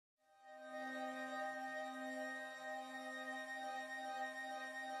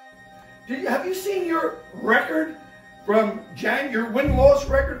Have you seen your record from your win-loss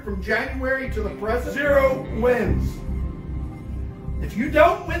record from January to the present? 0 wins. If you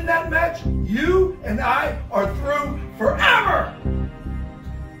don't win that match, you and I are through forever.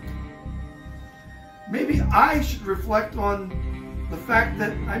 Maybe I should reflect on the fact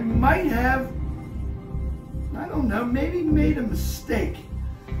that I might have, I don't know, maybe made a mistake.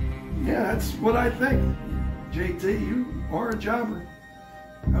 Yeah, that's what I think. JT, you are a jobber.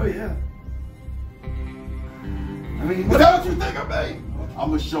 Oh yeah. I mean, is that what you think of me? I'm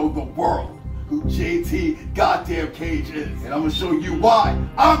gonna show the world who JT goddamn Cage is, and I'm gonna show you why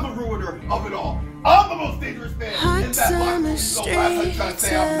I'm the ruiner of it all. I'm the most dangerous man in that locker room. So why are you trying to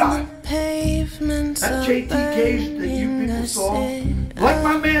say I'm not? That JT Cage that you people saw, like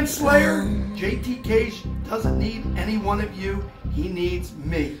my man Slayer, JT Cage doesn't need any one of you. He needs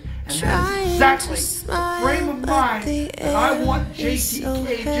me. And that is exactly the frame of mind that I want JT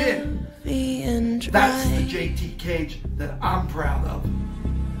Cage in. That's the JT Cage that I'm proud of.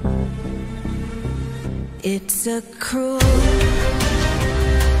 It's a cruel,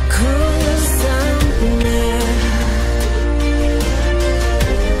 cruel summer.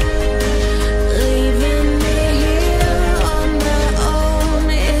 Leaving me here on my own.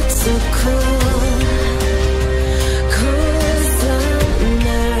 It's a cruel, cruel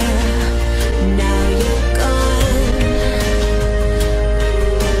summer. Now you're gone.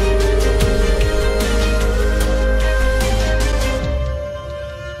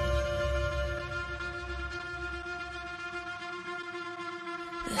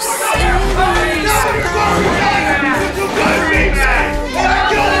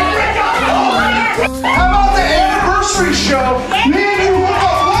 How about the anniversary show? Me and you hook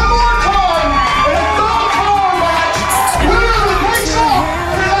up one more time in a third car match. Winner takes all,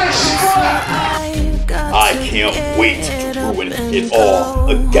 and then I I can't wait to ruin it all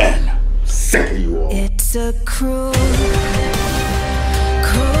again. Sick of you all. It's a cruel,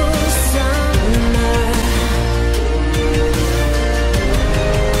 cruel summer.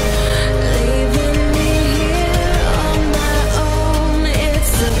 Leaving me here on my own.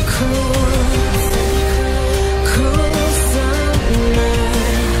 It's a cruel, cruel summer.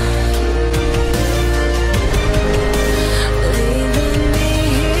 Leaving me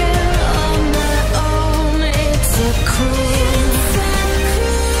here on my own. It's a cruel,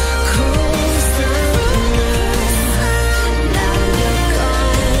 cruel summer. Now you're gone.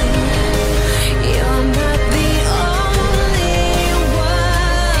 You're not the only one.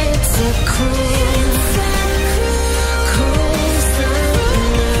 It's a cruel, cruel summer.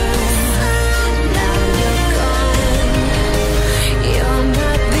 Now you're gone. You're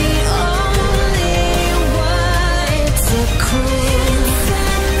not the only one. It's a cruel,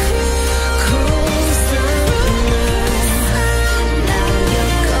 cruel summer. Now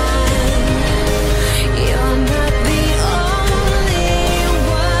you're gone. You're not the only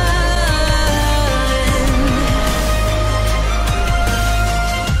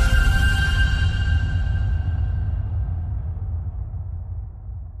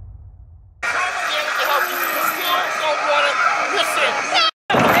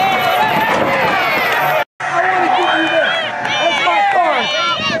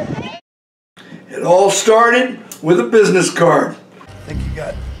It all started with a business card. I think you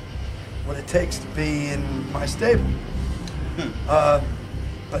got what it takes to be in my stable. But,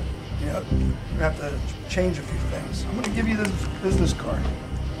 you know, you have to change a few things. I'm going to give you this business card.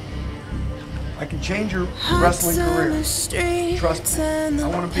 I can change your wrestling career. Trust me, I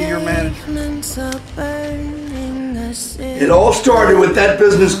want to be your manager. It all started with that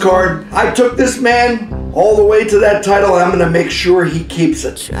business card. I took this man all the way to that title, and I'm going to make sure he keeps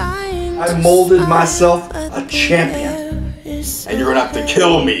it. I molded myself a champion. And you're gonna have to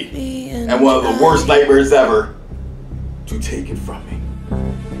kill me. And one of the worst nightmares ever to take it from me.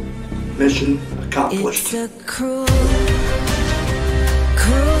 Mission accomplished. It's a cruel